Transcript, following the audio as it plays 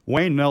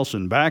Wayne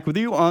Nelson back with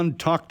you on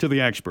Talk to the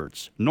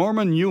Experts.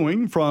 Norman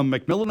Ewing from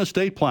MacMillan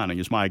Estate Planning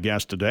is my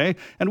guest today,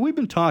 and we've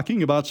been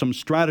talking about some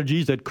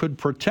strategies that could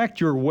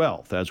protect your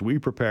wealth as we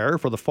prepare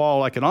for the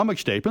fall economic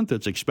statement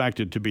that's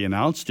expected to be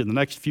announced in the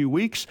next few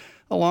weeks,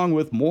 along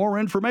with more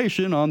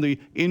information on the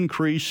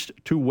increase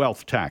to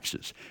wealth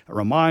taxes. A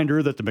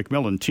reminder that the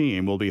MacMillan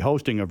team will be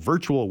hosting a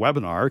virtual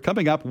webinar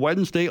coming up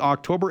Wednesday,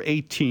 October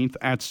 18th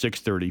at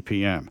 6:30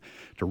 p.m.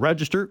 To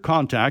register,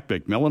 contact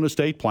MacMillan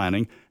Estate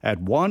Planning at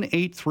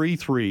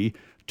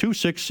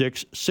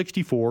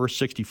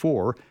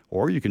 1-833-266-6464,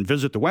 or you can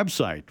visit the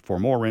website for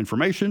more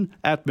information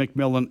at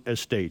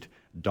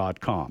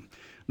macmillanestate.com.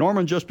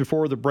 Norman, just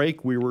before the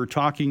break, we were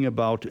talking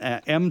about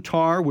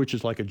MTAR, which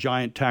is like a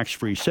giant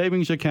tax-free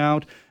savings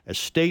account,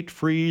 estate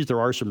freeze. There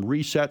are some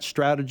reset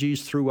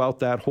strategies throughout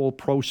that whole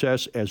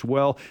process as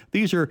well.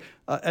 These are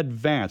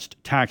advanced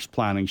tax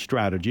planning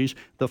strategies.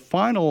 The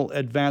final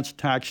advanced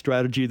tax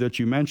strategy that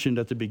you mentioned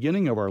at the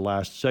beginning of our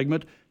last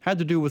segment had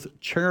to do with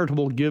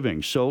charitable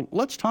giving. So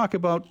let's talk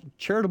about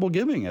charitable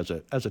giving as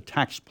a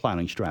tax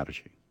planning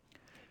strategy.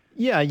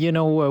 Yeah,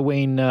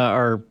 Wayne,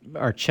 our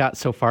chat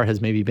so far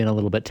has maybe been a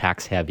little bit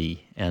tax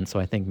heavy. And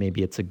so I think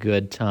maybe it's a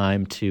good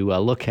time to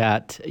look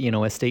at,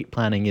 estate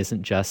planning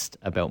isn't just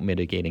about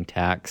mitigating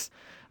tax.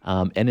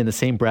 And in the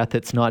same breath,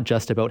 it's not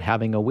just about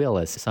having a will,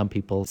 as some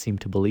people seem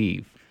to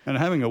believe. And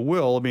having a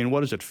will,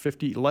 what is it,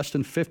 less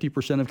than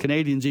 50% of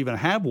Canadians even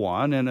have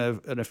one, and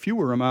a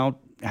fewer amount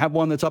have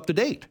one that's up to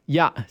date.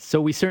 Yeah,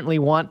 so we certainly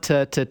want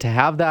to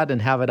have that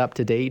and have it up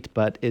to date,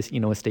 but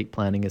estate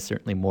planning is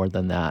certainly more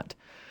than that.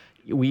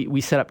 We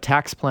set up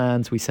tax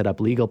plans, we set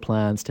up legal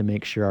plans to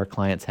make sure our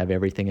clients have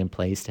everything in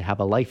place to have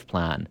a life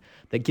plan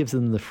that gives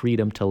them the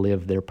freedom to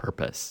live their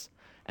purpose,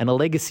 and a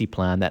legacy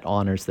plan that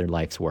honors their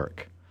life's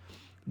work.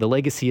 The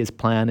legacy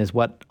plan is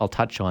what I'll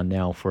touch on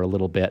now for a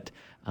little bit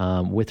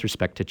with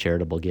respect to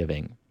charitable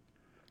giving.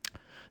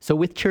 So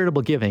with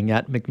charitable giving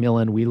at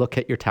MacMillan, we look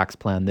at your tax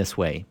plan this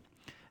way.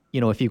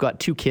 If you've got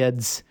 2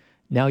 kids,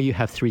 now you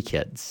have 3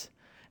 kids.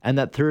 And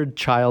that third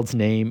child's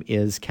name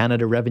is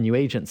Canada Revenue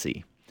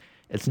Agency.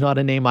 It's not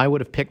a name I would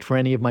have picked for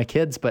any of my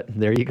kids, but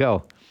there you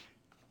go.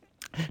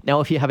 Now,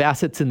 if you have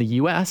assets in the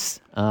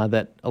U.S.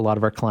 That a lot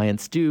of our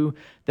clients do,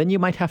 then you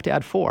might have to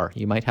add 4.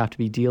 You might have to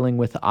be dealing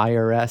with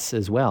IRS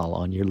as well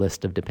on your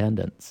list of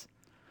dependents.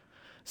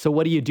 So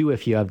what do you do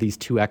if you have these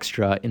 2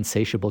 extra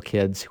insatiable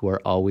kids who are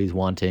always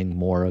wanting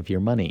more of your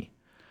money?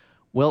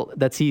 Well,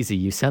 that's easy.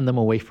 You send them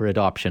away for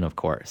adoption, of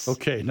course.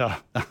 Okay, now,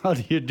 how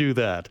do you do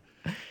that?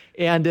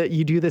 And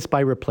you do this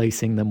by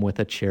replacing them with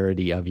a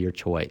charity of your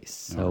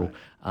choice. So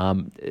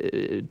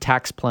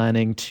tax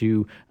planning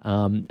to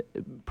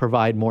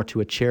provide more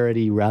to a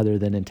charity rather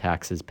than in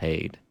taxes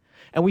paid.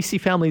 And we see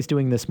families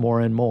doing this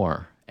more and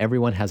more.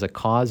 Everyone has a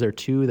cause or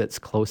two that's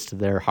close to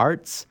their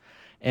hearts.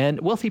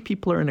 And wealthy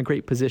people are in a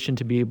great position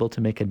to be able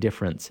to make a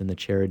difference in the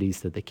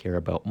charities that they care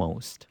about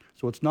most.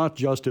 So it's not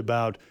just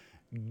about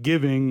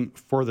giving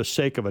for the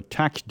sake of a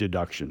tax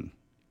deduction.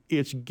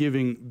 It's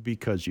giving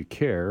because you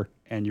care,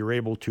 and you're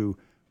able to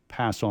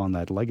pass on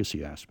that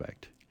legacy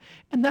aspect.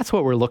 And that's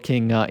what we're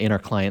looking in our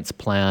client's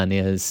plan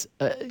is,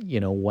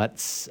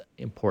 what's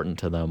important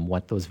to them,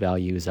 what those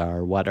values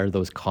are, what are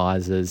those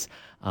causes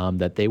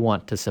that they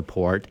want to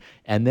support.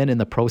 And then in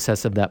the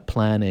process of that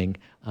planning,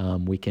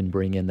 we can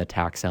bring in the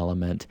tax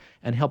element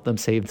and help them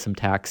save some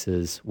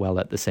taxes while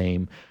at the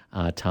same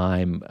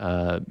time,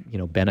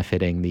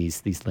 benefiting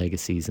these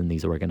legacies and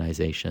these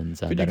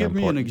organizations. Could you give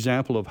me an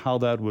example of how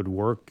that would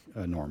work,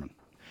 Norman?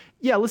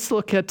 Yeah, let's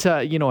look at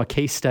a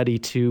case study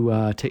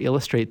to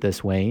illustrate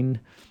this, Wayne.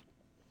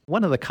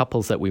 One of the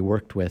couples that we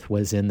worked with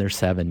was in their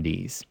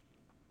 70s.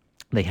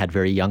 They had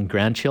very young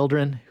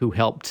grandchildren who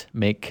helped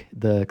make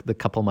the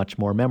couple much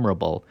more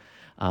memorable.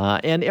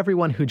 And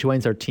everyone who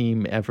joins our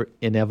team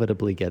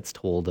inevitably gets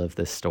told of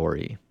this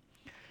story.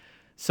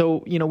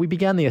 So, we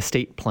began the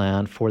estate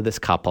plan for this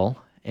couple.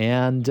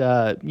 And,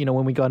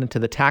 when we got into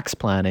the tax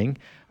planning,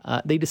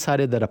 they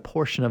decided that a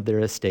portion of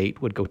their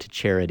estate would go to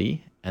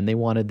charity, and they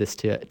wanted this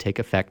to take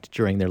effect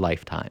during their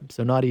lifetime.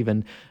 So not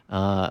even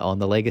on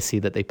the legacy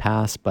that they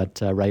pass, but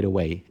right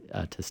away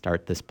to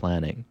start this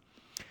planning.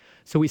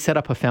 So we set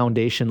up a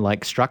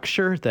foundation-like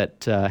structure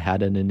that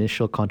had an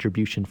initial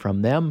contribution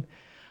from them.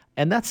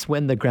 And that's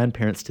when the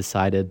grandparents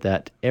decided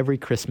that every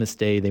Christmas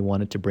Day they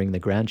wanted to bring the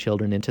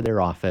grandchildren into their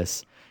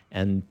office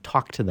and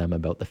talk to them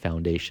about the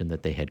foundation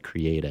that they had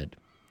created.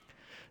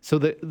 So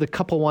the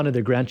couple wanted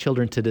their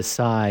grandchildren to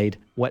decide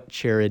what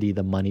charity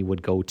the money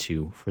would go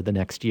to for the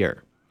next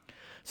year.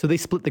 So they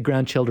split the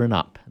grandchildren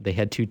up. They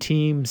had 2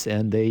 teams,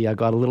 and they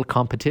got a little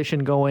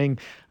competition going,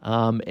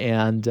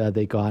 and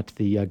they got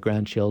the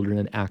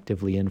grandchildren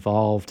actively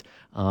involved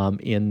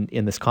in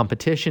this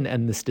competition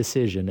and this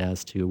decision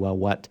as to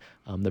what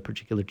the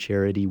particular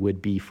charity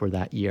would be for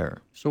that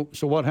year. So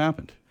what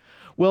happened?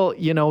 Well,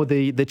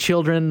 the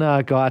children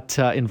got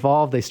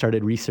involved. They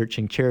started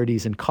researching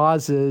charities and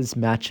causes,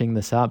 matching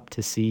this up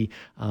to see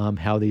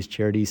how these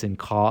charities and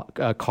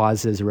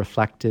causes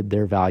reflected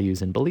their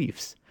values and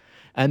beliefs.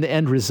 And the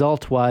end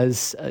result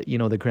was,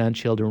 the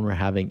grandchildren were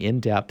having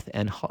in-depth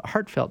and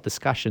heartfelt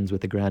discussions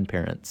with the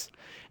grandparents.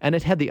 And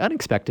it had the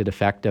unexpected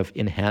effect of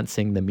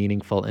enhancing the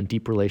meaningful and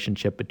deep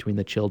relationship between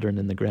the children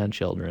and the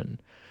grandchildren.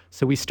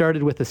 So we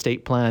started with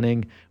estate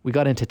planning, we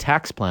got into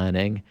tax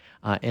planning,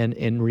 and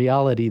in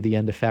reality, the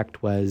end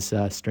effect was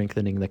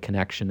strengthening the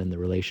connection and the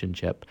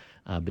relationship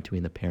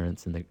between the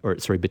parents and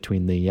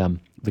between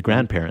the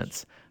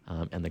grandparents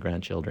and the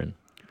grandchildren.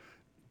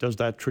 Does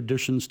that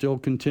tradition still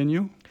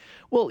continue?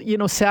 Well,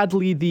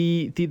 sadly,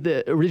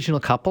 the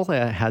original couple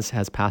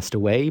has passed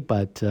away,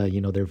 but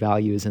their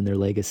values and their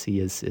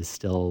legacy is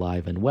still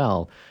alive and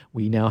well.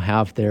 We now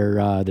have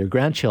their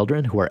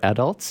grandchildren who are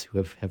adults who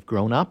have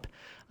grown up,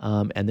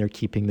 and they're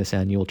keeping this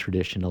annual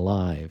tradition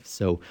alive.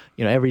 So,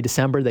 every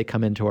December they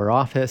come into our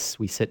office,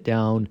 we sit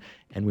down,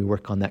 and we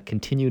work on that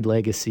continued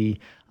legacy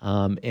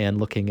and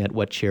looking at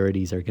what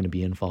charities are going to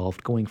be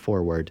involved going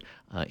forward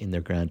in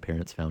their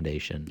grandparents'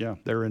 foundation. Yeah,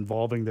 they're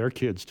involving their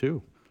kids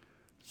too.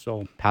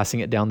 So passing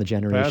it down the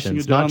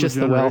generations, not just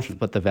the wealth,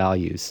 but the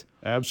values.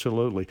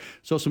 Absolutely.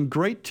 So some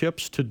great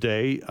tips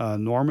today,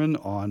 Norman,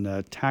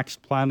 on tax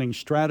planning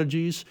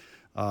strategies,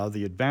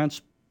 the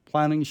advanced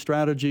planning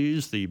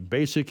strategies, the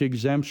basic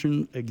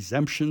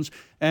exemptions,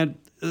 and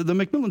the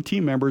MacMillan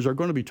team members are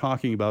going to be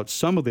talking about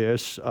some of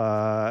this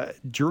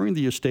during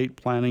the estate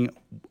planning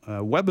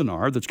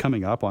webinar that's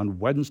coming up on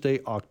Wednesday,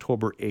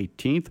 October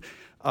 18th.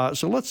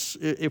 So let's,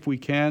 if we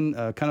can,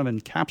 kind of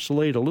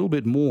encapsulate a little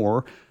bit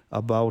more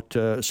about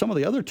some of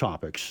the other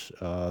topics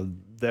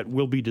that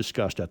will be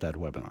discussed at that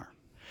webinar.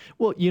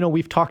 Well,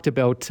 we've talked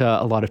about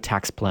a lot of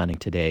tax planning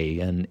today,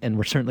 and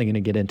we're certainly going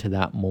to get into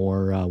that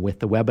more with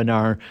the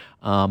webinar,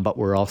 but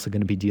we're also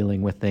going to be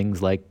dealing with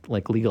things like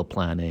legal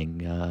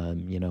planning,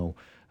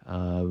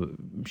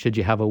 should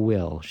you have a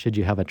will, should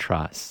you have a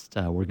trust?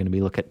 We're going to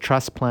be looking at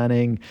trust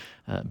planning,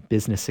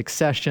 business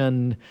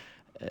succession.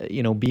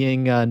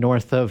 Being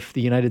north of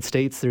the United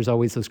States, there's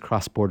always those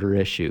cross-border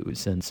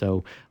issues. And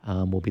so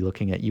we'll be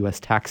looking at U.S.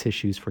 tax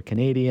issues for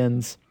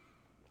Canadians.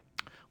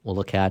 We'll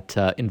look at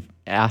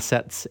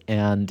assets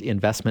and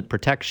investment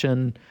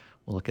protection.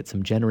 We'll look at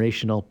some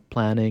generational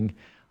planning.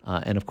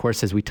 And of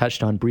course, as we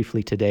touched on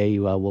briefly today,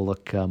 we'll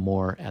look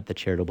more at the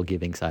charitable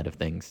giving side of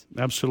things.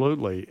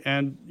 Absolutely.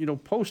 And,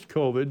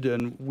 post-COVID,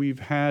 and we've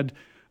had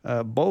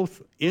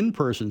both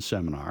in-person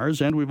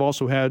seminars, and we've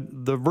also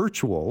had the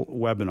virtual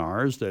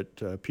webinars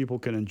that people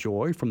can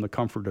enjoy from the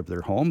comfort of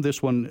their home.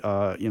 This one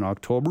in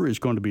October is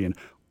going to be an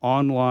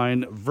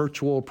online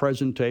virtual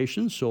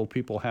presentation, so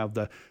people have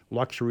the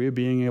luxury of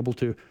being able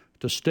to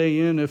stay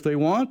in if they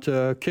want,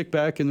 kick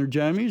back in their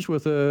jammies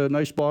with a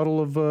nice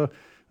bottle of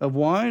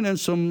wine and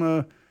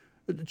some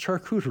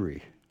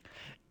charcuterie.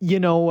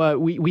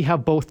 We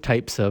have both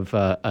types of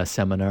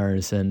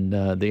seminars, and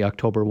the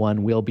October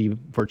one will be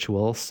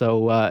virtual.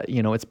 So,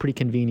 it's pretty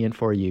convenient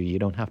for you. You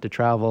don't have to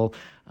travel.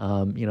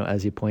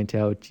 As you point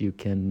out, you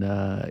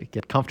can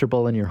get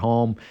comfortable in your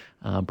home,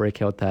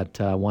 break out that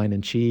wine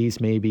and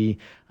cheese maybe.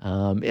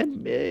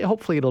 And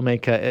hopefully it'll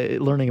make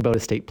learning about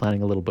estate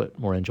planning a little bit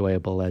more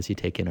enjoyable as you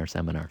take in our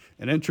seminar.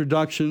 An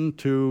introduction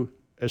to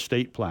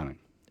estate planning.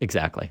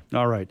 Exactly.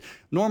 All right.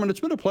 Norman,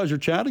 it's been a pleasure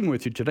chatting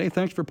with you today.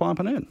 Thanks for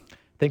popping in.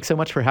 Thanks so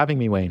much for having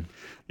me, Wayne.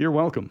 You're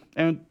welcome.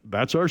 And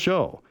that's our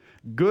show.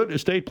 Good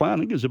estate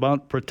planning is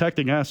about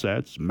protecting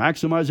assets,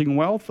 maximizing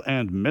wealth,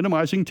 and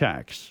minimizing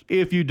tax.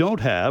 If you don't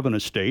have an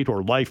estate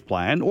or life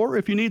plan, or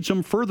if you need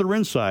some further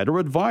insight or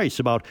advice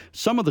about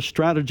some of the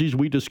strategies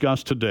we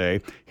discussed today,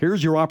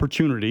 here's your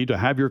opportunity to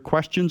have your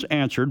questions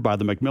answered by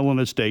the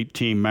MacMillan Estate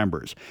team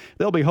members.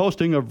 They'll be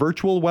hosting a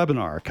virtual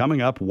webinar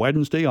coming up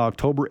Wednesday,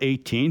 October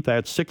 18th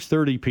at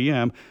 6:30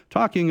 p.m.,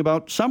 talking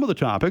about some of the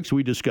topics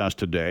we discussed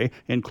today,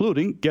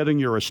 including getting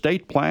your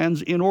estate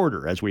plans in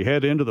order as we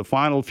head into the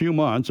final few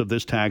months of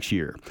this tax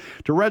year.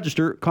 To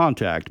register,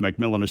 contact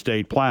MacMillan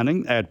Estate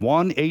Planning at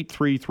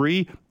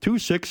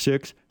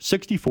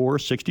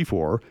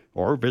 1-833-266-6464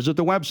 or visit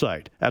the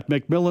website at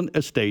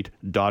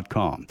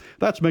macmillanestate.com.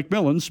 That's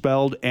MacMillan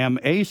spelled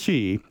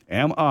MacMillan.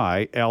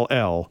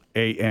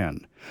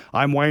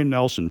 I'm Wayne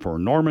Nelson for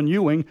Norman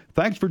Ewing.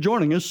 Thanks for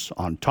joining us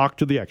on Talk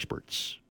to the Experts.